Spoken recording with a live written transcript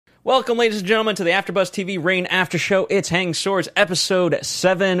Welcome, ladies and gentlemen, to the AfterBuzz TV Rain After Show. It's Hang Swords, episode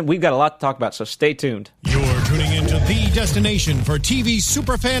 7. We've got a lot to talk about, so stay tuned. You're tuning into the destination for TV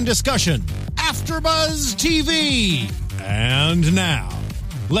superfan discussion, AfterBuzz TV. And now,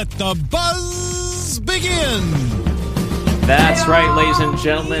 let the buzz begin. That's right, ladies and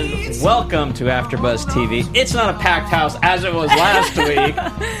gentlemen. Welcome to AfterBuzz TV. It's not a packed house as it was last week,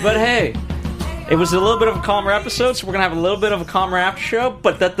 but hey, it was a little bit of a calmer episode, so we're going to have a little bit of a calmer after show,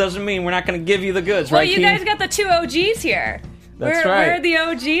 but that doesn't mean we're not going to give you the goods, right, Well, you guys got the two OGs here. That's right. We're the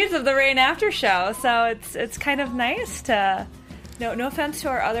OGs of the Rain After Show, so it's kind of nice to... No offense to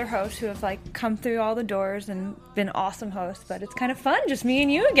our other hosts who have come through all the doors and been awesome hosts, but it's kind of fun, just me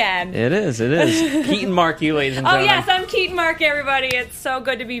and you again. It is. Keaton Markey, ladies and gentlemen. Oh, yes, I'm Keaton Markey, everybody. It's so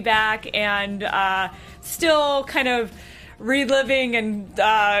good to be back and still kind of reliving and...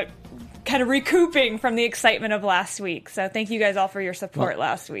 kind of recouping from the excitement of last week. So thank you guys all for your support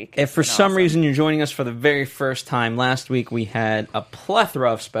last week. If for some reason you're joining us for the very first time, last week we had a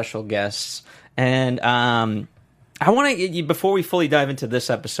plethora of special guests. And I want to, before we fully dive into this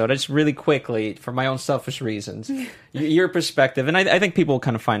episode, I just really quickly, for my own selfish reasons, your perspective, and I think people will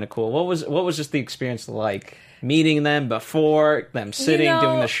kind of find it cool. What was just the experience like? Meeting them before, them sitting,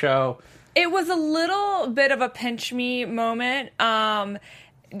 doing the show? It was a little bit of a pinch me moment. And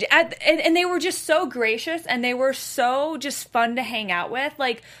they were just so gracious, and they were so just fun to hang out with.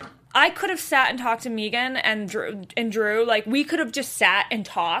 I could have sat and talked to Megan and Drew. We could have just sat and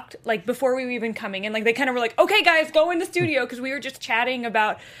talked, before we were even coming in. They kind of were like, okay, guys, go in the studio, because we were just chatting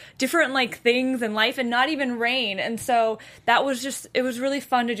about different, things in life and not even Rain. And so that was just, it was really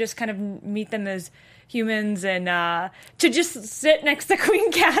fun to just kind of meet them as humans and to just sit next to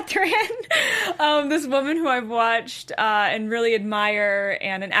Queen Catherine, this woman who I've watched and really admire,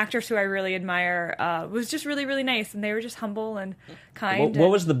 and an actress who I really admire, was just really, really nice. And they were just humble and kind. What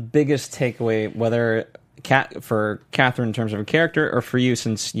was the biggest takeaway, whether for Catherine in terms of a character, or for you,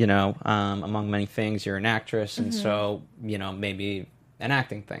 since, among many things, you're an actress, and so, maybe an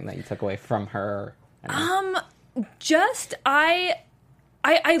acting thing that you took away from her?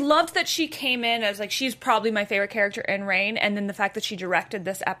 I loved that she came in as, she's probably my favorite character in Rain, and then the fact that she directed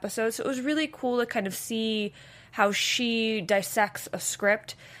this episode. So it was really cool to kind of see how she dissects a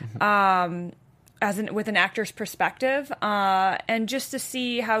script with an actor's perspective, and just to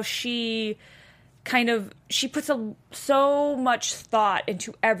see how she puts so much thought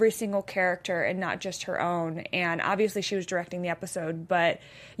into every single character and not just her own. And obviously she was directing the episode, but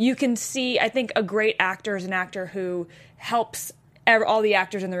you can see, I think a great actor is an actor who helps all the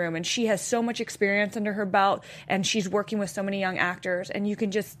actors in the room, and she has so much experience under her belt, and she's working with so many young actors, and you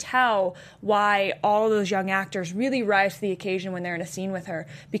can just tell why all of those young actors really rise to the occasion when they're in a scene with her,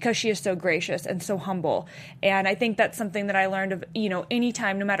 because she is so gracious and so humble. And I think that's something that I learned of,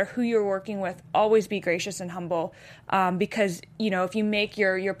 anytime, no matter who you're working with, always be gracious and humble, because, if you make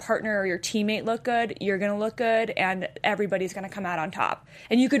your partner or your teammate look good, you're going to look good, and everybody's going to come out on top.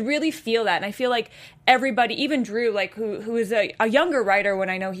 And you could really feel that, and I feel like everybody, even Drew, who is a younger writer when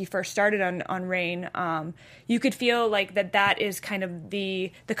I know he first started on Rain, you could feel that is kind of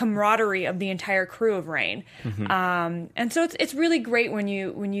the camaraderie of the entire crew of Rain. And so it's really great when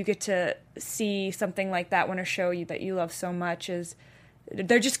you get to see something like that, when a show that you love so much is,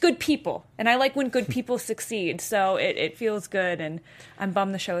 they're just good people. And I like when good people succeed, so it feels good, and I'm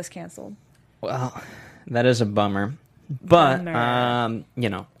bummed the show is canceled. Well, that is a bummer. But, I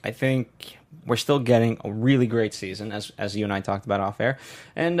think we're still getting a really great season, as you and I talked about off air.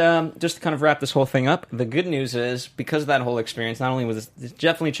 And just to kind of wrap this whole thing up, the good news is, because of that whole experience, not only was this,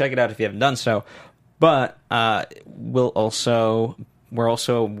 definitely check it out if you haven't done so, but we're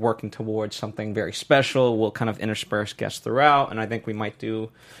also working towards something very special. We'll kind of intersperse guests throughout, and I think we might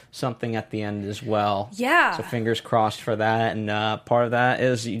do something at the end as well. Yeah. So fingers crossed for that, and part of that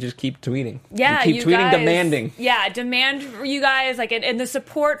is you just keep tweeting. Yeah, you keep tweeting, guys, demanding. Yeah, demand for you guys, and the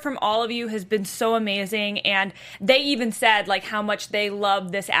support from all of you has been so amazing, and they even said, how much they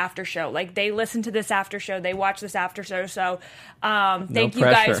love this after show. They listen to this after show, they watch this after show, so thank you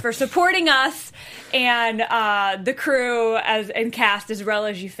guys for supporting us, and the crew and cast, as well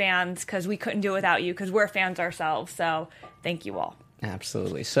as you fans, because we couldn't do it without you, because we're fans ourselves, so thank you all.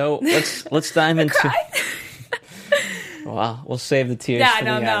 Absolutely. So let's dive into. Well, we'll save the tears. Yeah, for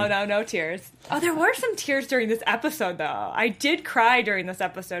the end. no tears. Oh, there were some tears during this episode, though. I did cry during this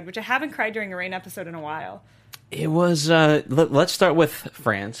episode, which I haven't cried during a Rain episode in a while. It was. Let's start with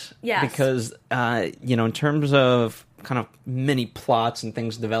France. Yes. Because in terms of kind of mini plots and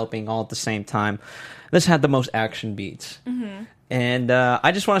things developing all at the same time, this had the most action beats. And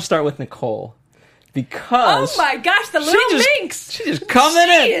I just want to start with Nicole. because oh my gosh, the little minx. She's just coming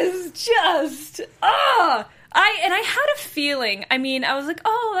in. She is just I had a feeling. I mean, I was like,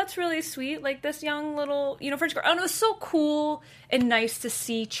 oh, that's really sweet. Like this young little, French girl. And it was so cool and nice to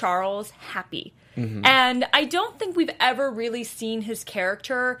see Charles happy. Mm-hmm. And I don't think we've ever really seen his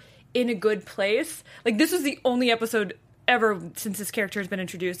character in a good place. Like this was the only episode ever since this character has been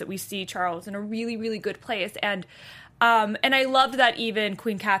introduced that we see Charles in a really, really good place. And I loved that even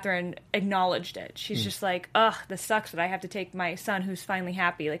Queen Catherine acknowledged it. She's just like, ugh, this sucks that I have to take my son who's finally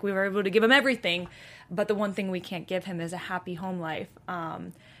happy. Like, we were able to give him everything, but the one thing we can't give him is a happy home life.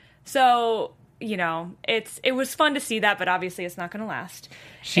 So, it was fun to see that, but obviously it's not going to last.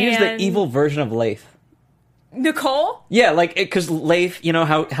 She is the evil version of Leif. Nicole? Yeah, like, because Leif,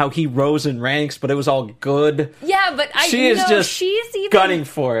 how he rose in ranks, but it was all good. Yeah, but she's even gunning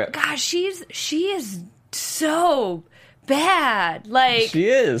for it. Gosh, she is so bad. Like, she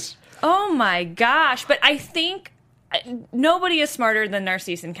is. Oh my gosh. But I think nobody is smarter than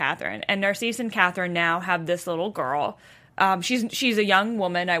Narcisse and Catherine. And Narcisse and Catherine now have this little girl. She's a young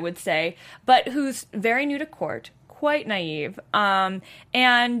woman, I would say, but who's very new to court, quite naive,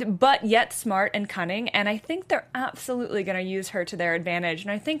 but yet smart and cunning. And I think they're absolutely going to use her to their advantage.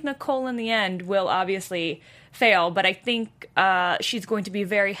 And I think Nicole in the end will obviously fail, but I think she's going to be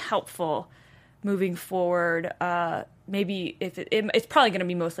very helpful moving forward. Maybe if it's probably going to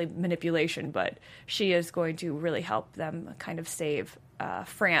be mostly manipulation, but she is going to really help them kind of save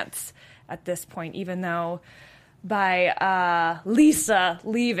France at this point, even though by Lisa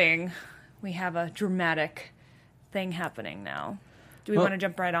leaving, we have a dramatic thing happening now. Do we want to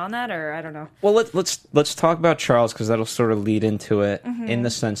jump right on that, or I don't know? Well, let's talk about Charles, because that'll sort of lead into it in the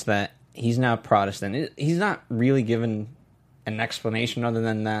sense that he's now Protestant. He's not really given an explanation other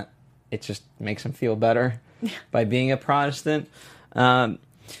than that it just makes him feel better by being a Protestant. And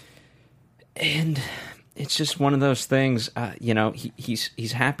it's just one of those things,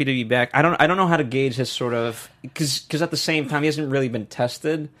 he's happy to be back. I don't know how to gauge his sort of, because at the same time he hasn't really been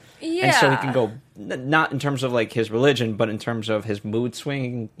tested. Yeah. And so he can go, not in terms of like his religion, but in terms of his mood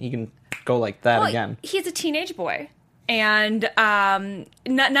swing, he can go like that again. He's a teenage boy. And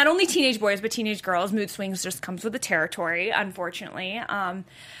not only teenage boys, but teenage girls. Mood swings just comes with the territory, unfortunately.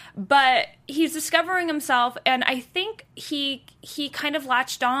 But he's discovering himself, and I think he kind of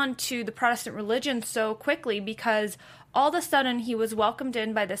latched on to the Protestant religion so quickly because all of a sudden he was welcomed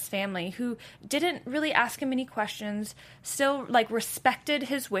in by this family who didn't really ask him any questions, still respected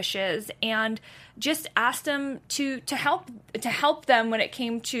his wishes, and just asked him to help them when it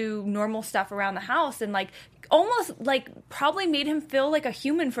came to normal stuff around the house, and almost probably made him feel like a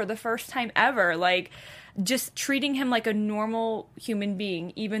human for the first time ever, just treating him like a normal human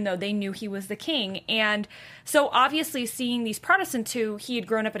being, even though they knew he was the king. And so obviously seeing these Protestants who he had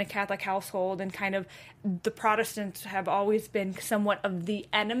grown up in a Catholic household, and kind of the Protestants have always been somewhat of the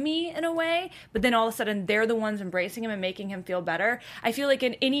enemy in a way, but then all of a sudden they're the ones embracing him and making him feel better. I feel like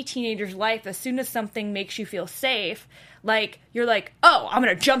in any teenager's life, as soon as something makes you feel safe, you're like, oh, I'm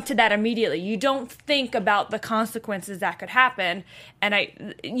going to jump to that immediately. You don't think about the consequences that could happen.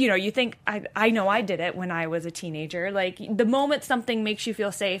 And you think, I know I did it when I was a teenager. The moment something makes you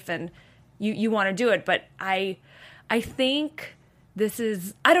feel safe and you want to do it. But I think this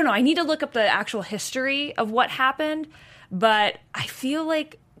is, I don't know, I need to look up the actual history of what happened. But I feel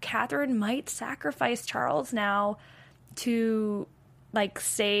like Catherine might sacrifice Charles now to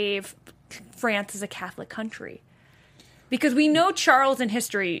save France as a Catholic country. Because we know Charles in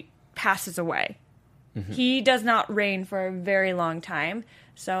history passes away. Mm-hmm. He does not reign for a very long time.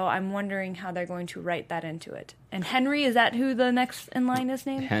 So I'm wondering how they're going to write that into it. And Henry, is that who the next in line is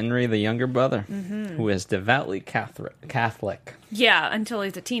named? Henry, the younger brother, who is devoutly Catholic. Yeah, until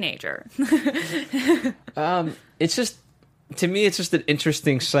he's a teenager. It's just, to me, it's just an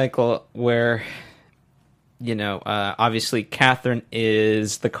interesting cycle where, obviously Catherine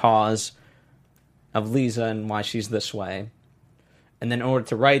is the cause of Lisa and why she's this way. And then in order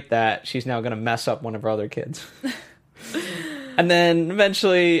to write that, she's now going to mess up one of her other kids. And then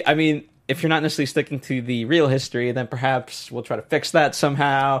eventually, I mean, if you're not necessarily sticking to the real history, then perhaps we'll try to fix that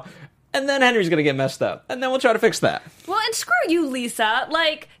somehow. And then Henry's going to get messed up. And then we'll try to fix that. Well, and screw you, Lisa.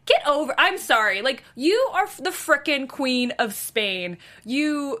 Get over... I'm sorry. You are the frickin' queen of Spain.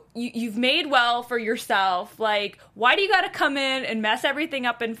 You've made well for yourself. Why do you gotta come in and mess everything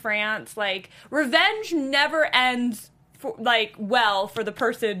up in France? Revenge never ends well for the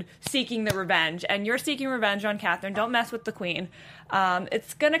person seeking the revenge. And you're seeking revenge on Catherine. Don't mess with the queen.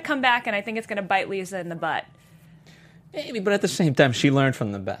 It's gonna come back, and I think it's gonna bite Lisa in the butt. Maybe, but at the same time, she learned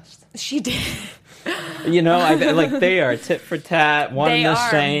from the best. She did. They are tit for tat, one and the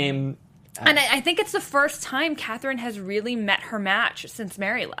same. And I think it's the first time Catherine has really met her match since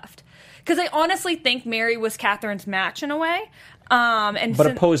Mary left. Because I honestly think Mary was Catherine's match in a way. But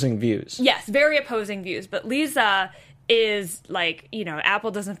opposing views. Yes, very opposing views. But Lisa is like,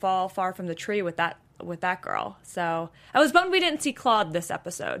 apple doesn't fall far from the tree with that girl. So I was bummed we didn't see Claude this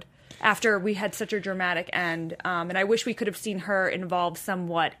episode after we had such a dramatic end. And I wish we could have seen her involved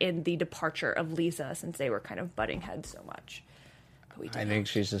somewhat in the departure of Lisa since they were kind of butting heads so much. But we didn't. I think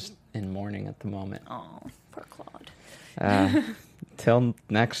she's just in mourning at the moment. Oh, poor Claude. Till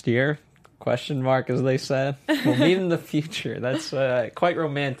next year? Question mark, as they said. We'll meet in the future. That's quite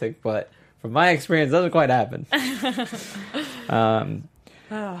romantic, but from my experience, it doesn't quite happen.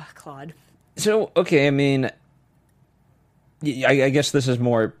 Claude. So, okay, I mean, I guess this is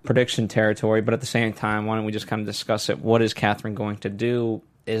more prediction territory, but at the same time, why don't we just kind of discuss it? What is Catherine going to do?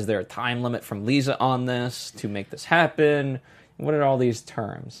 Is there a time limit from Lisa on this to make this happen? What are all these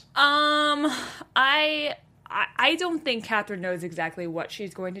terms? I don't think Catherine knows exactly what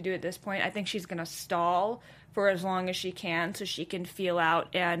she's going to do at this point. I think she's going to stall for as long as she can so she can feel out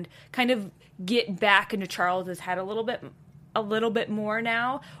and kind of get back into Charles's head a little bit more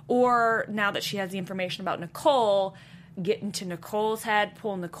now. Or now that she has the information about Nicole, get into Nicole's head,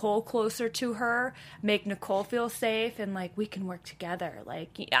 pull Nicole closer to her, make Nicole feel safe, and like we can work together. Like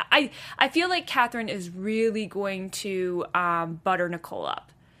I feel like Catherine is really going to butter Nicole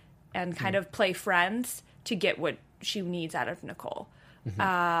up and kind of play friends to get what she needs out of Nicole.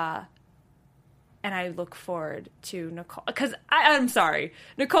 Mm-hmm. And I look forward to Nicole. Because I'm sorry,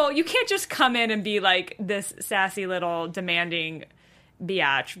 Nicole, you can't just come in and be like this sassy little demanding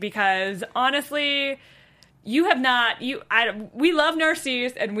biatch. Because honestly, you have not... we love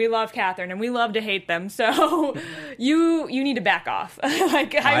Narcisse and we love Catherine and we love to hate them. So you need to back off.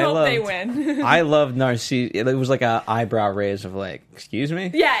 Like I hope they win. I love Narcisse. It was like an eyebrow raise of like, excuse me?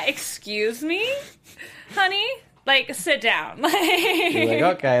 Yeah, excuse me? Honey, like, sit down. You're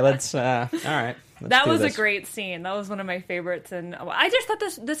like, okay, let's, all right. That was a great scene. That was one of my favorites. And I just thought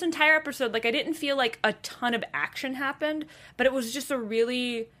this entire episode, like, I didn't feel like a ton of action happened, but it was just a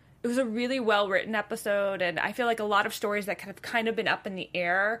really well-written episode. And I feel like a lot of stories that have kind of been up in the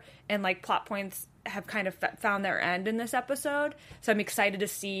air and, like, plot points have kind of found their end in this episode. So I'm excited to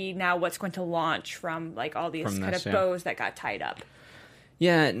see now what's going to launch from, like, all these bows that got tied up.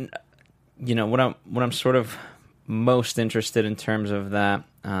 Yeah, and what I'm sort of most interested in terms of that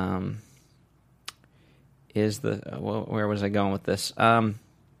is where was I going with this? I don't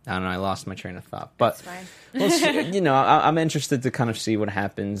know. I lost my train of thought, but I'm interested to kind of see what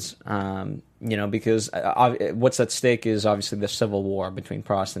happens. Because what's at stake is obviously the civil war between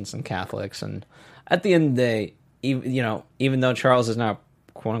Protestants and Catholics, and at the end of the day, even though Charles is not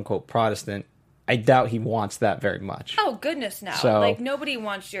quote unquote Protestant, I doubt he wants that very much. Oh goodness, no! So, like nobody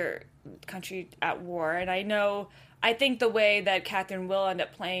wants your country at war, and I think the way that Catherine will end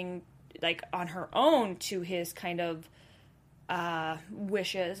up playing like on her own to his kind of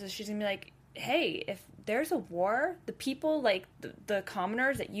wishes is she's gonna be like, hey, if there's a war, the people like the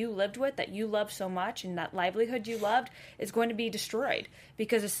commoners that you lived with, that you loved so much, and that livelihood you loved is going to be destroyed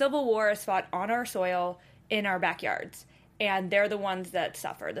because a civil war is fought on our soil in our backyards, and they're the ones that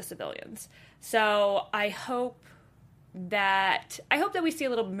suffer, the civilians. So I hope that we see a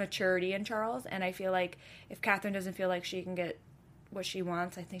little maturity in Charles, and I feel like if Catherine doesn't feel like she can get what she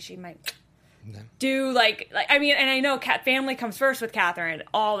wants, I think she might do like I mean, and I know family comes first with Catherine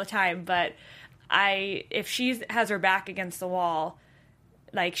all the time, but if she has her back against the wall,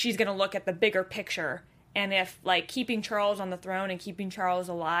 like she's gonna look at the bigger picture, and if like keeping Charles on the throne and keeping Charles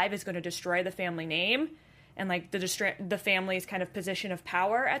alive is going to destroy the family name and like the family's kind of position of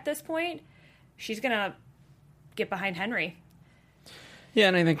power at this point, she's gonna get behind Henry. Yeah,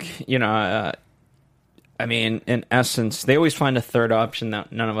 and I think, I mean, in essence, they always find a third option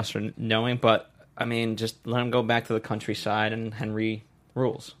that none of us are knowing, but, I mean, just let him go back to the countryside and Henry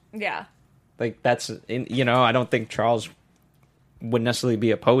rules. Yeah. Like, that's, I don't think Charles would necessarily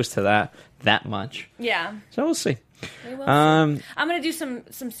be opposed to that much. Yeah. So we'll see. We will see. I'm going to do some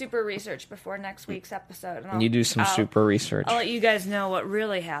super research before next week's episode. And you do some super research. I'll let you guys know what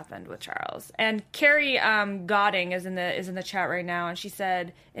really happened with Charles. And Carrie Godding is in the chat right now, and she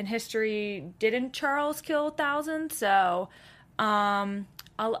said, in history, didn't Charles kill thousands? So I'll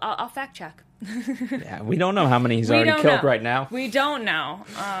fact check. Yeah, we don't know how many he's already killed right now. We don't know.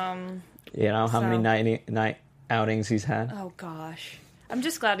 How many night outings he's had. Oh, gosh. I'm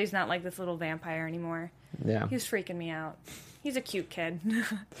just glad he's not like this little vampire anymore. Yeah. He was freaking me out. He's a cute kid.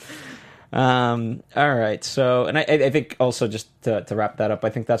 All right. So, and I think also just to wrap that up, I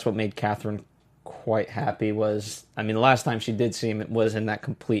think that's what made Catherine quite happy was, I mean, the last time she did see him, it was in that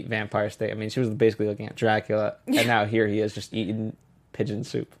complete vampire state. I mean, she was basically looking at Dracula, and now here he is just eating pigeon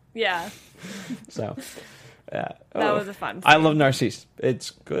soup. Yeah. So, yeah. That was a fun I scene. love Narcisse.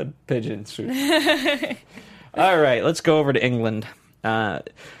 It's good pigeon soup. All right, let's go over to England.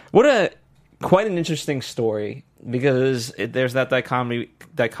 Quite an interesting story, because there's that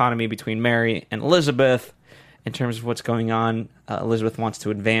dichotomy between Mary and Elizabeth in terms of what's going on. Elizabeth wants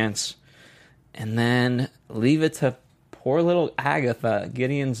to advance, and then leave it to poor little Agatha,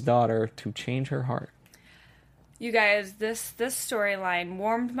 Gideon's daughter, to change her heart. You guys, this storyline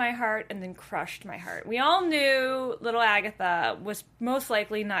warmed my heart and then crushed my heart. We all knew little Agatha was most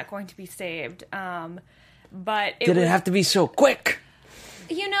likely not going to be saved, but Did it have to be so quick?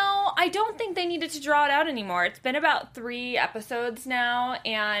 You know, I don't think they needed to draw it out anymore. It's been about 3 episodes now,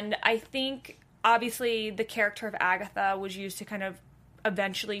 and I think, obviously, the character of Agatha was used to kind of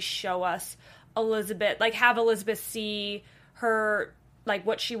eventually show us Elizabeth, like, have Elizabeth see her, like,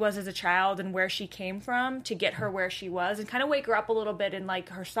 what she was as a child and where she came from to get her where she was, and kind of wake her up a little bit in, like,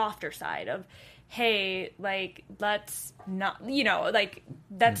 her softer side of, hey, like, let's not, you know, like,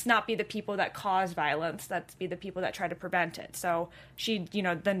 let's not be the people that cause violence. Let's be the people that try to prevent it. So she, you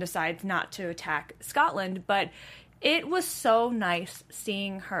know, then decides not to attack Scotland. But it was so nice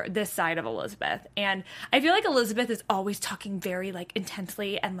seeing this side of Elizabeth. And I feel like Elizabeth is always talking very, like,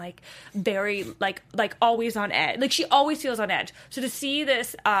 intensely and, like, very, like always on edge. Like, she always feels on edge. So to see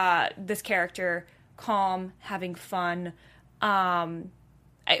this character calm, having fun,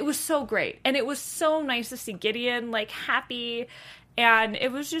 it was so great. And it was so nice to see Gideon, like, happy. And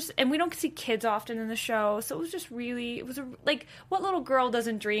it was just, and we don't see kids often in the show. So it was just really, it was like, what little girl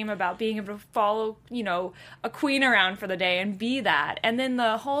doesn't dream about being able to follow, you know, a queen around for the day and be that? And then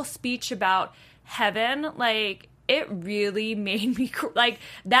the whole speech about heaven, like, it really made me, like,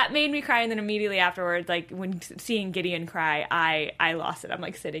 that made me cry. And then immediately afterwards, like, when seeing Gideon cry, I lost it. I'm,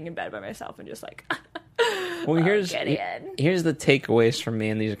 like, sitting in bed by myself and just like, well, here's the takeaways from me,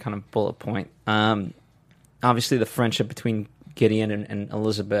 and these are kind of bullet point. Obviously, the friendship between Gideon and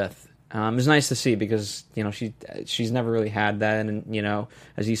Elizabeth is nice to see, because, you know, she's never really had that, and, you know,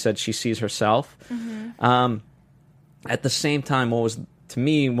 as you said, she sees herself. Mm-hmm. At the same time, what was, to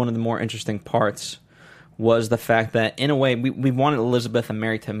me, one of the more interesting parts was the fact that, in a way, we wanted Elizabeth and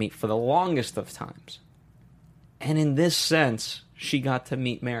Mary to meet for the longest of times, and in this sense, she got to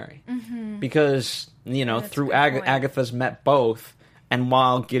meet Mary, because, you know, through Agatha's met both, and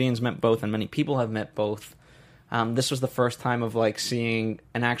while Gideon's met both, and many people have met both, this was the first time of, like, seeing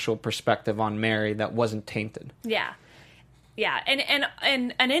an actual perspective on Mary that wasn't tainted. Yeah. Yeah, and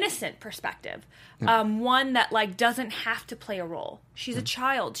an innocent perspective. One that, like, doesn't have to play a role. She's a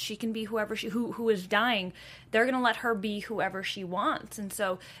child. She can be whoever who is dying. They're going to let her be whoever she wants. And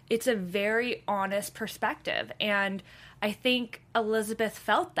so it's a very honest perspective. And I think Elizabeth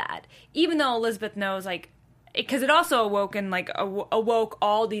felt that. Even though Elizabeth knows, like, because it also awoke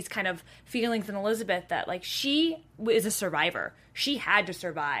all these kind of feelings in Elizabeth that, like, she is a survivor. She had to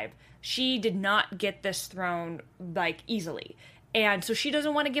survive. She did not get this throne, like, easily. And so she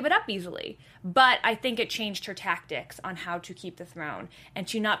doesn't want to give it up easily. But I think it changed her tactics on how to keep the throne and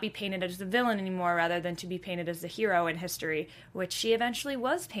to not be painted as the villain anymore, rather than to be painted as the hero in history, which she eventually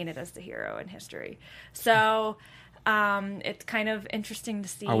was painted as the hero in history. So it's kind of interesting to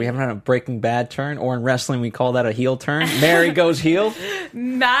see. Are we having a Breaking Bad turn? Or in wrestling, we call that a heel turn? Mary goes heel? I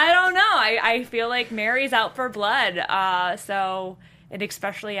don't know. I feel like Mary's out for blood. And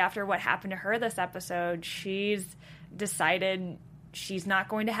especially after what happened to her this episode, she's decided she's not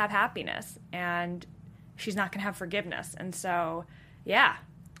going to have happiness, and she's not going to have forgiveness. And so, yeah.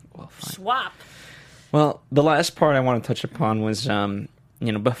 Well, fine. Swap. Well, the last part I want to touch upon was,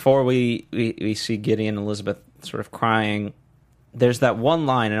 before we see Gideon and Elizabeth sort of crying, there's that one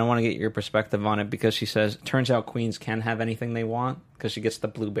line, and I want to get your perspective on it, because she says, turns out queens can have anything they want, because she gets the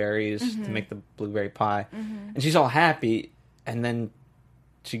blueberries to make the blueberry pie. Mm-hmm. And she's all happy, and then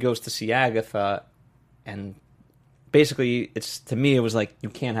she goes to see Agatha, and basically, to me, it was like, you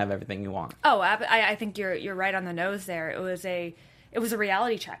can't have everything you want. Oh, I think you're right on the nose there. It was a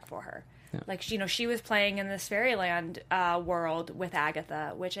reality check for her. Yeah. Like, she was playing in this fairyland world with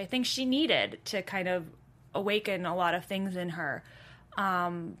Agatha, which I think she needed to kind of awaken a lot of things in her.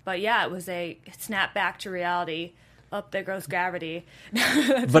 But yeah, it was a snap back to reality. Up there goes gravity.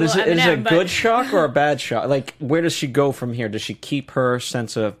 But is it a good shock or a bad shock? Like, where does she go from here? Does she keep her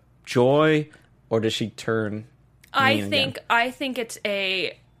sense of joy, or does she turn? I think it's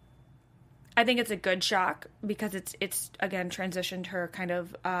a good shock, because it's again transitioned her kind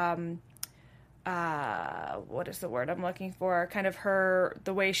of what is the word I'm looking for? Kind of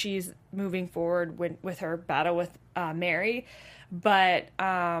the way she's moving forward with her battle with Mary, but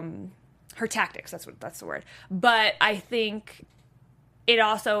her tactics. That's the word. But I think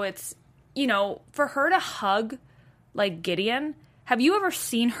it's for her to hug like Gideon. Have you ever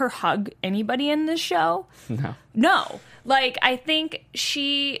seen her hug anybody in this show? No. Like, I think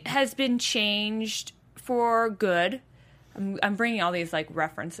she has been changed for good. I'm bringing all these, like,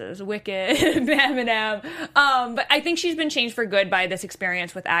 references. Wicked, Eminem. But I think she's been changed for good by this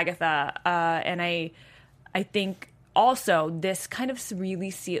experience with Agatha. And I think also this kind of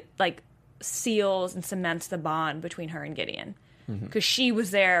really seals and cements the bond between her and Gideon. Because she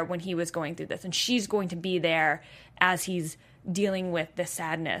was there when he was going through this. And she's going to be there as he's dealing with the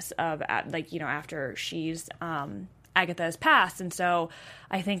sadness of, after she's... Agatha has passed. And so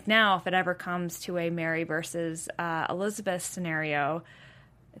I think now if it ever comes to a Mary versus Elizabeth scenario,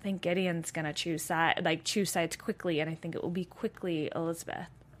 I think Gideon's going to choose sides quickly, and I think it will be quickly Elizabeth.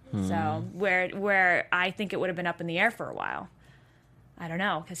 So where I think it would have been up in the air for a while. I don't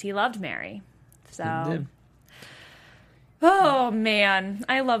know, because he loved Mary. So... He did. Oh, man.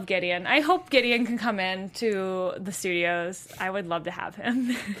 I love Gideon. I hope Gideon can come in to the studios. I would love to have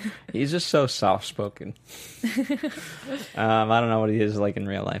him. He's just so soft-spoken. I don't know what he is like in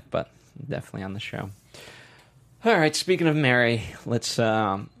real life, but definitely on the show. All right, speaking of Mary, let's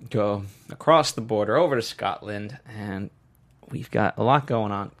go across the border over to Scotland, and we've got a lot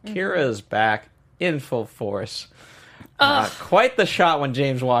going on. Kira is back in full force. Quite the shot when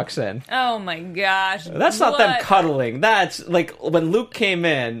James walks in. Oh my gosh. That's not them cuddling. That's like when Luke came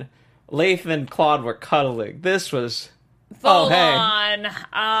in, Leif and Claude were cuddling. This was full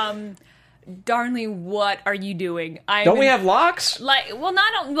on. Darnley, what are you doing? Don't we have locks? James.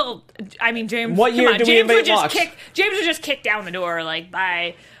 What year do we invade locks? James would just kick down the door,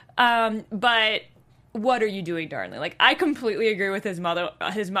 bye. But what are you doing, Darnley? I completely agree with his mother.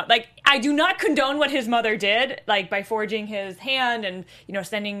 I do not condone what his mother did, by forging his hand and,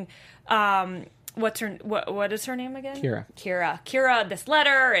 sending, what is her name again? Kira, this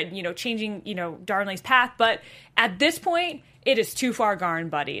letter and, changing, Darnley's path. But at this point, it is too far gone,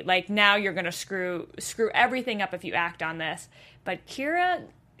 buddy. Now you're going to screw everything up if you act on this. But Kira,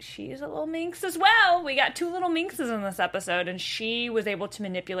 she's a little minx as well. We got 2 little minxes in this episode, and she was able to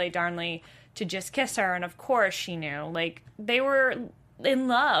manipulate Darnley to just kiss her, and of course she knew. They were in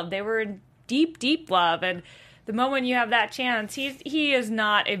love. They were in deep, deep love, and the moment you have that chance, he is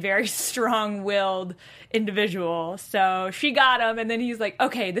not a very strong-willed individual. So she got him, and then he's like,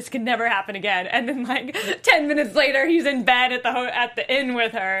 okay, this can never happen again. And then 10 minutes later, he's in bed at the inn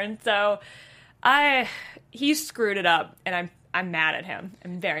with her, and so he screwed it up, and I'm mad at him.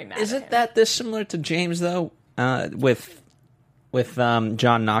 I'm very mad. Isn't that this similar to James though? With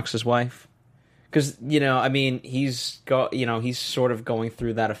John Knox's wife? Because, he's sort of going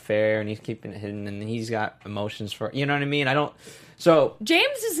through that affair, and he's keeping it hidden, and he's got emotions for, you know what I mean?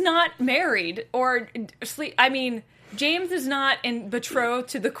 James is not married, or James is not betrothed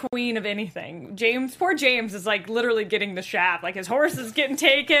to the queen of anything. Poor James is, literally getting the shaft. His horse is getting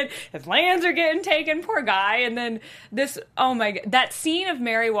taken, his lands are getting taken, poor guy. And then that scene of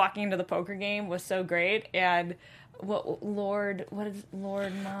Mary walking into the poker game was so great, and... Lord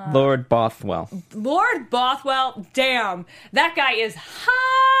Bothwell. Lord Bothwell, damn, that guy is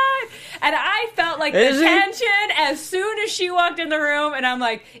hot. And I felt the tension as soon as she walked in the room, and I'm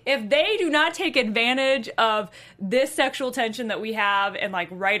like, if they do not take advantage of this sexual tension that we have and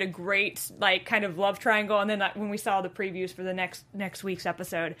write a great kind of love triangle, and then when we saw the previews for the next week's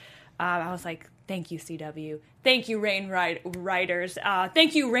episode, I was like, thank you, CW. Thank you, Rain writers.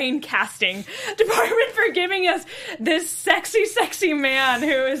 Thank you, Rain casting department, for giving us this sexy, sexy man who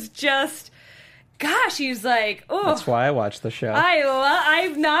is just, gosh, he's oh. That's why I watched the show.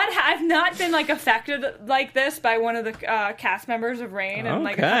 I've not been affected like this by one of the cast members of Rain in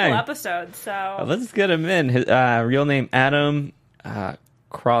a couple episodes. So let's get him in. His real name Adam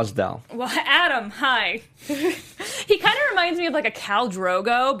Crosdell. Well, Adam, hi. He kind of reminds me of a Khal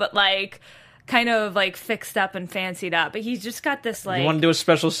Drogo, but kind of fixed up and fancied up. But he's just got this You want to do a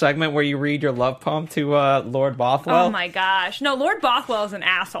special segment where you read your love poem to Lord Bothwell? Oh my gosh. No, Lord Bothwell is an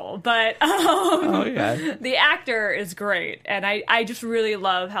asshole, but the actor is great. And I just really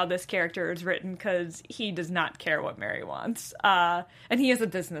love how this character is written, because he does not care what Mary wants. And he is a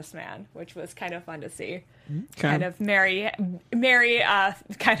businessman, which was kind of fun to see. Okay. Kind of Mary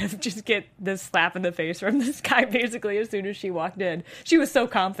kind of just get this slap in the face from this guy basically as soon as she walked in. She was so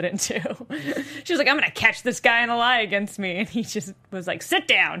confident too. She was like, I'm going to catch this guy in a lie against me. And he just was like, sit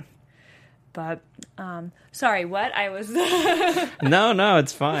down. But, sorry, what? I was... No,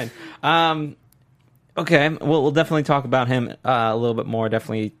 it's fine. Okay, we'll definitely talk about him a little bit more,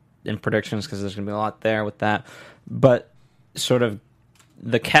 definitely in predictions, because there's going to be a lot there with that. But sort of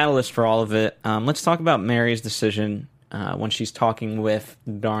the catalyst for all of it, let's talk about Mary's decision when she's talking with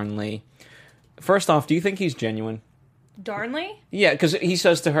Darnley. First off, do you think he's genuine? Darnley? Yeah, because he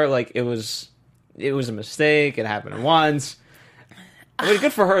says to her, like, it was a mistake, it happened once. I mean,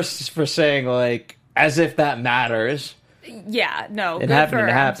 good for her for saying, like, as if that matters. Yeah, no. It good happened, for her.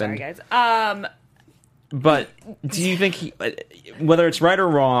 it happened. I'm sorry, guys. But do you think he, whether it's right or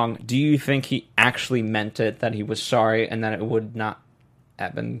wrong, do you think he actually meant it, that he was sorry and that it would not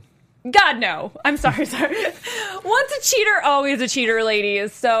happen? God, no. I'm sorry. Once a cheater, always a cheater,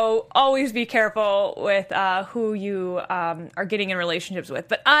 ladies. So always be careful with who you are getting in relationships with.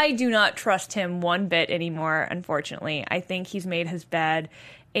 But I do not trust him one bit anymore, unfortunately. I think he's made his bed.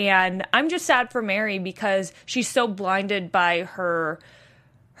 And I'm just sad for Mary because she's so blinded by her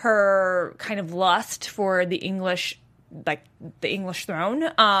kind of lust for the English, like the English throne,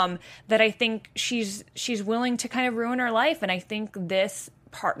 that I think she's willing to kind of ruin her life. And I think this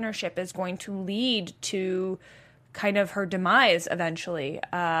partnership is going to lead to kind of her demise eventually.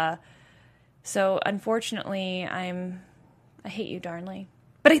 So unfortunately, I hate you, Darnley.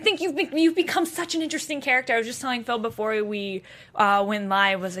 But I think you've become such an interesting character. I was just telling Phil before we went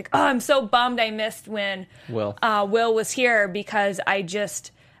live, was like, oh, I'm so bummed I missed when Will was here, because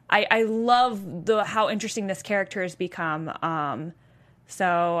I love how interesting this character has become.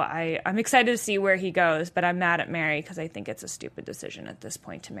 So I'm excited to see where he goes, but I'm mad at Mary because I think it's a stupid decision at this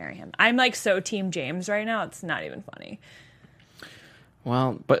point to marry him. I'm like so Team James right now; it's not even funny.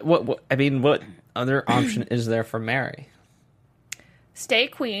 Well, but what other option is there for Mary? Stay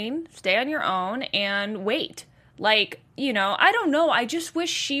queen, stay on your own, and wait. Like, I don't know. I just wish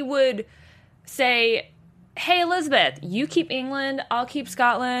she would say, hey, Elizabeth, you keep England, I'll keep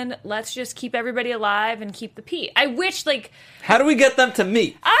Scotland. Let's just keep everybody alive and keep the peace. I wish, like... How do we get them to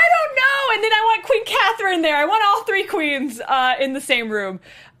meet? I don't know! And then I want Queen Catherine there. I want all three queens in the same room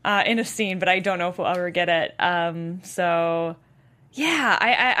in a scene, but I don't know if we'll ever get it. So, yeah,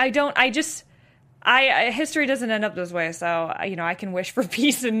 I don't... history doesn't end up this way, so, I can wish for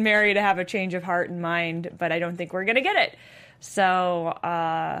peace and Mary to have a change of heart and mind, but I don't think we're going to get it. So,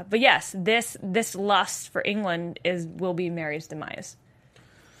 but yes, this lust for England will be Mary's demise.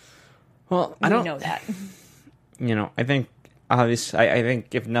 Well, we know that. I think obviously, I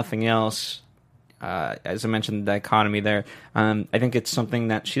think if nothing else, as I mentioned, the dichotomy there, I think it's something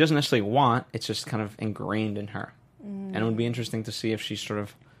that she doesn't necessarily want. It's just kind of ingrained in her, and it would be interesting to see if she sort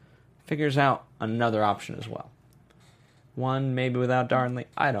of figures out another option as well. One maybe without Darnley,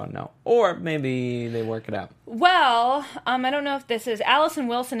 I don't know. Or maybe they work it out. Well, I don't know if this is... Allison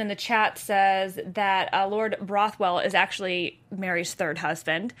Wilson in the chat says that Lord Brothwell is actually Mary's third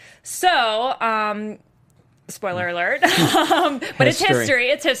husband. So, spoiler alert. But it's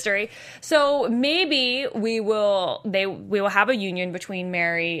history. So maybe we will have a union between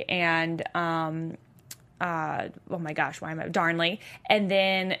Mary and... oh my gosh, why am I... Darnley. And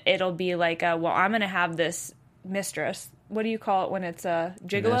then it'll be like, I'm going to have this mistress... What do you call it when it's a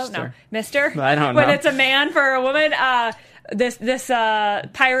gigolo? Mister. No, mister. I don't know. When it's a man for a woman, this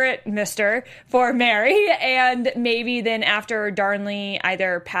pirate mister for Mary, and maybe then after Darnley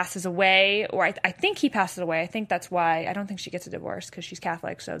either passes away, or I think he passes away. I think that's why I don't think she gets a divorce because she's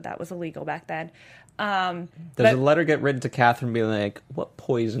Catholic, so that was illegal back then. Does a letter get written to Catherine being like, what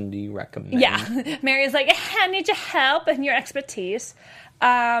poison do you recommend? Yeah. Mary's like, I need your help and your expertise.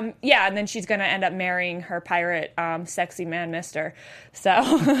 And then she's going to end up marrying her pirate, sexy man mister. So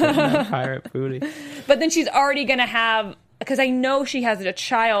pirate booty. But then she's already going to have, because I know she has a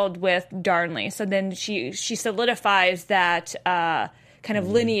child with Darnley. So then she solidifies that kind of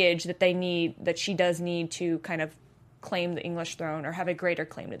lineage that she does need to kind of claim the English throne or have a greater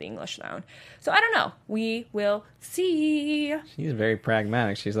claim to the English throne. So I don't know. We will see. She's very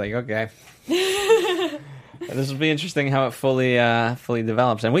pragmatic. She's like, okay. This will be interesting how it fully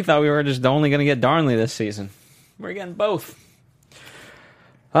develops. And we thought we were just only going to get Darnley this season. We're getting both.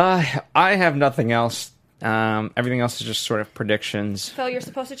 I have nothing else. Everything else is just sort of predictions. Phil, you're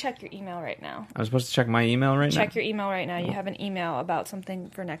supposed to check your email right now. I'm supposed to check my email right now? Check your email right now. You have an email about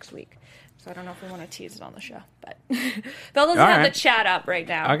something for next week. So I don't know if we want to tease it on the show. But Phil doesn't have the chat up right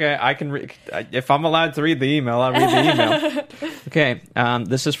now. Okay, I can read. If I'm allowed to read the email, I'll read the email. Okay,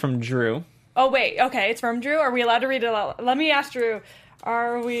 this is from Drew. Oh, wait. Okay, it's from Drew? Are we allowed to read it out? Let me ask Drew.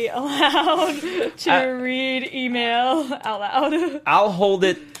 Are we allowed to read email out loud? I'll hold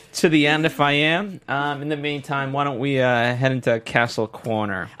it to the end if I am. In the meantime, why don't we head into Castle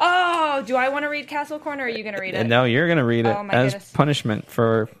Corner? Oh, Oh, do I want to read Castle Corner, or are you going to read it? No, you're going to read it Oh, my as goodness. punishment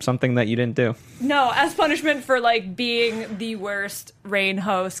for something that you didn't do. No, as punishment for, like, being the worst Reign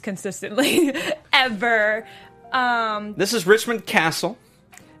host consistently ever. This is Richmond Castle,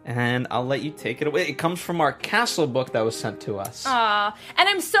 and I'll let you take it away. It comes from our Castle book that was sent to us. And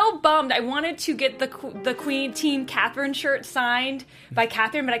I'm so bummed. I wanted to get the Queen Team Catherine shirt signed by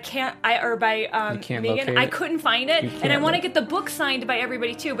Catherine, but I can't. by can't Megan. locate I it? couldn't find it, You and I can't want to look. get the book signed by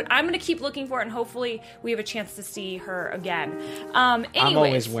everybody too. But I'm going to keep looking for it, and hopefully we have a chance to see her again. I'm Anyways,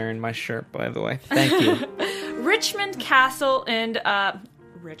 always wearing my shirt, by the way. Thank you. Richmond Castle and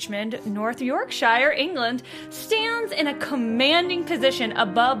Richmond, North Yorkshire, England, stands in a commanding position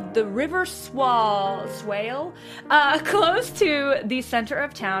above the River Swale, close to the center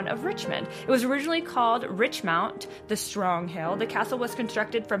of town of Richmond. It was originally called Richmount, the Strong Hill. The castle was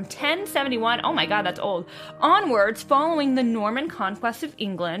constructed from 1071, oh my god, that's old, onwards, following the Norman conquest of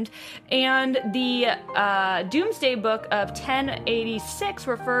England, and the Domesday Book of 1086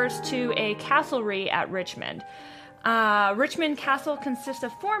 refers to a castlery at Richmond. Richmond Castle consists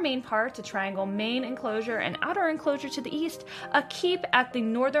of 4 main parts: a triangle main enclosure, an outer enclosure to the east, a keep at the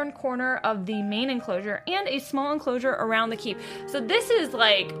northern corner of the main enclosure, and a small enclosure around the keep. So this is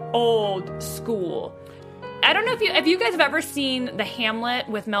like old school. I don't know if you guys have ever seen The Hamlet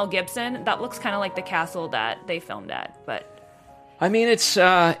with Mel Gibson. That looks kind of like the castle that they filmed at, but I mean, it's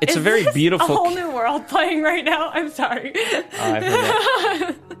a very this beautiful... a whole new world playing right now. I'm sorry. I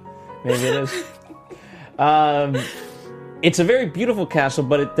forget. Maybe it is. It's a very beautiful castle,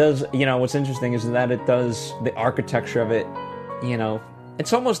 but it does, what's interesting is that it does, the architecture of it,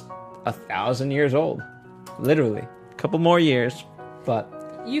 it's almost 1,000 years old. Literally. A couple more years, but...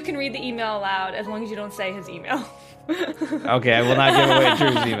 You can read the email aloud as long as you don't say his email. Okay, I will not give away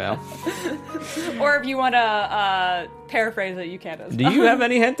Drew's email. Or if you want to paraphrase it, you can as well. Do you have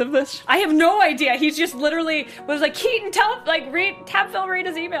any hint of this? I have no idea. He's just literally was like, Keaton, have Phil read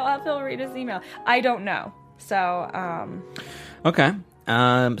his email. Have Phil read his email. I don't know. So, Okay.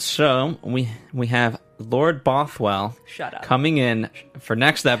 So we have Lord Bothwell Shut up. coming in for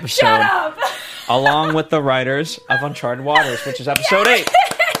next episode. Shut up! Along with the writers of Uncharted Waters, which is episode 8.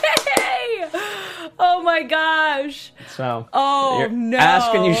 Oh my gosh. So, Oh no.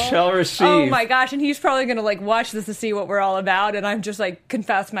 ask and you shall receive. Oh my gosh, and he's probably gonna watch this to see what we're all about, and I'm just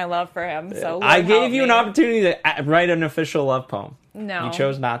confess my love for him. So Lord I gave help you an me. opportunity to write an official love poem. No. You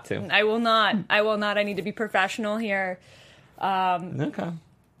chose not to. I will not. I will not. I need to be professional here. Okay.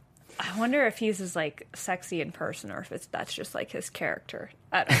 I wonder if he's as sexy in person, or if that's just his character.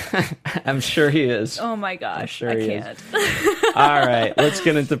 I don't know. I'm sure he is. Oh my gosh, sure I he is. can't. All right, let's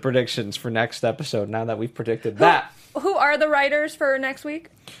get into predictions for next episode now that we've predicted that. Who are the writers for next week?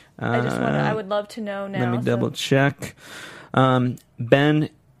 I would love to know now. Let me double check. Ben,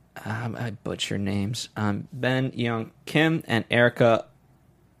 I butcher names. Ben Young Kim and Erica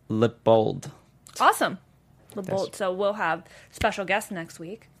Lippold. Awesome. Lebolt. So we'll have special guests next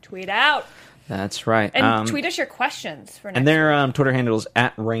week. Tweet out. That's right. And tweet us your questions for next And their Twitter handle is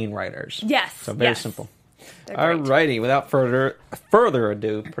 @RainWriters. Yes. So very yes. simple. They're great. Alrighty, without further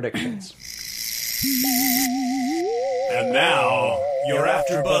ado, predictions. And now, your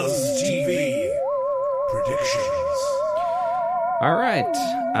AfterBuzz TV predictions. All right.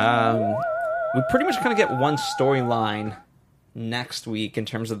 We pretty much kind of get one storyline next week in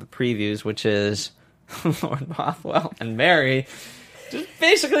terms of the previews, which is Lord Bothwell and Mary. Just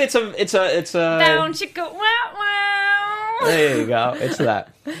basically, it's a. Down chicka wow wow. There you go. It's that.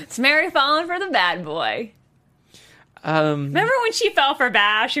 It's Mary falling for the bad boy. Remember when she fell for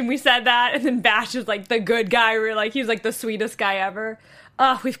Bash and we said that, and then Bash is the good guy. We were he's the sweetest guy ever.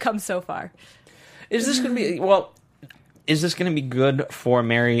 Oh, we've come so far. Is this going to be Is this going to be good for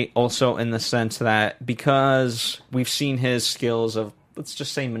Mary also in the sense that because we've seen his skills of, let's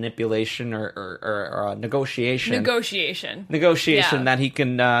just say, manipulation or negotiation. Negotiation, Yeah. That he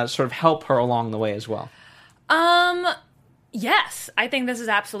can sort of help her along the way as well. Yes, I think this is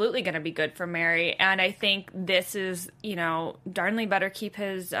absolutely going to be good for Mary, and I think this is, Darnley better keep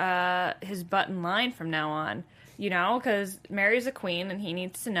his butt in line from now on, because Mary's a queen, and he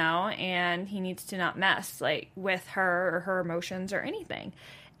needs to know, and he needs to not mess, with her or her emotions or anything,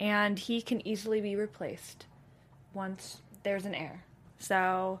 and he can easily be replaced once there's an heir.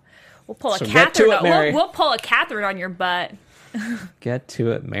 So we'll pull a So get Catherine. to it, Mary. We'll pull a Catherine on your butt. Get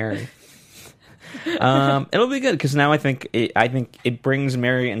to it, Mary. It'll be good because now I think it brings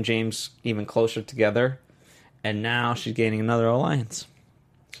Mary and James even closer together, and now she's gaining another alliance.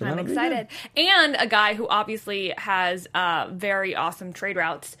 So I'm that'll be excited. And a guy who obviously has very awesome trade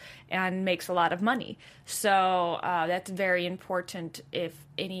routes and makes a lot of money. So that's very important if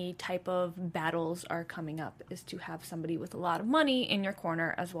any type of battles are coming up, is to have somebody with a lot of money in your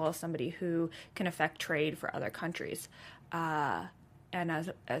corner, as well as somebody who can affect trade for other countries. And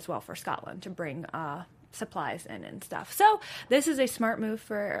as well for Scotland to bring supplies in and stuff. So this is a smart move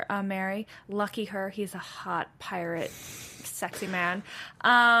for Mary. Lucky her. He's a hot pirate, sexy man.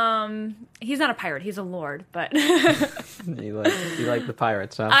 He's not a pirate. He's a lord, but You like the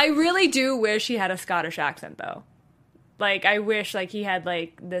pirates, huh? I really do wish he had a Scottish accent, though. Like, I wish, like, he had,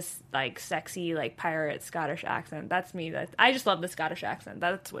 like, this, like, sexy, like, pirate Scottish accent. That's me. I just love the Scottish accent.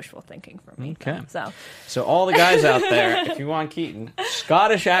 That's wishful thinking for me. Okay. So all the guys out there, if you want Keaton,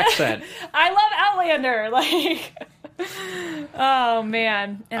 Scottish accent. I love Outlander. Like, oh,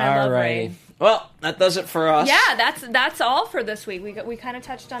 man. And I love Rain. Well, that does it for us. Yeah, that's all for this week. We kind of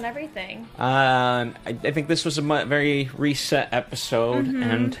touched on everything. I think this was a very reset episode,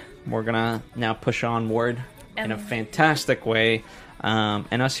 and we're going to now push onward in a fantastic way,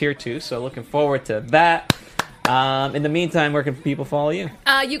 and us here too, so looking forward to that. In the meantime, where can people follow you?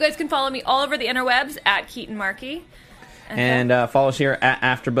 You guys can follow me all over the interwebs at Keaton Markey. And follow us here at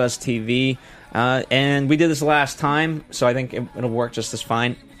AfterBuzz TV. And we did this last time, so I think it'll work just as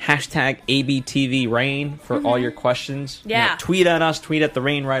fine. Hashtag ABTVRain for all your questions. Yeah. You know, tweet at us, tweet at the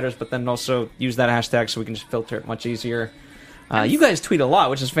Rain Writers, but then also use that hashtag so we can just filter it much easier. You guys tweet a lot,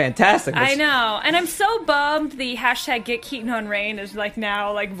 which is fantastic. I know, and I'm so bummed the hashtag Get Keaton on Rain is like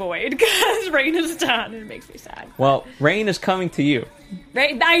now like void because Rain is done, and it makes me sad. Well, Rain is coming to you.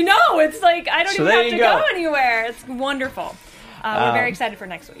 Rain, I know, it's like I don't So even there have to you go go. anywhere. It's wonderful. We're very excited for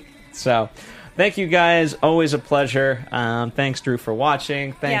next week. So, thank you guys. Always a pleasure. Thanks, Drew, for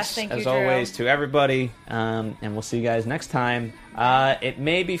watching. Thanks, thank you, as Drew. always, to everybody. And we'll see you guys next time. It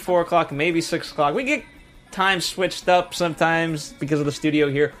may be 4 o'clock, maybe 6 o'clock. We get time switched up sometimes because of the studio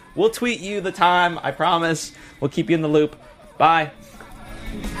here. We'll tweet you the time, I promise. We'll keep you in the loop. Bye.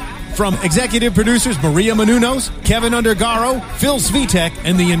 From executive producers Maria Menounos, Kevin Undergaro, Phil Svitek,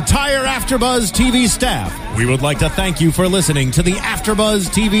 and the entire AfterBuzz TV staff, we would like to thank you for listening to the AfterBuzz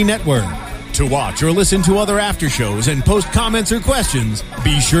TV network. To watch or listen to other after shows and post comments or questions,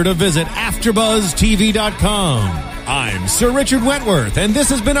 be sure to visit AfterBuzzTV.com. I'm Sir Richard Wentworth, and this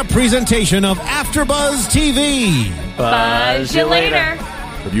has been a presentation of AfterBuzz TV. Buzz you later.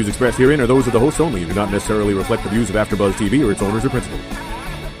 The views expressed herein are those of the hosts only and do not necessarily reflect the views of AfterBuzz TV or its owners or principals.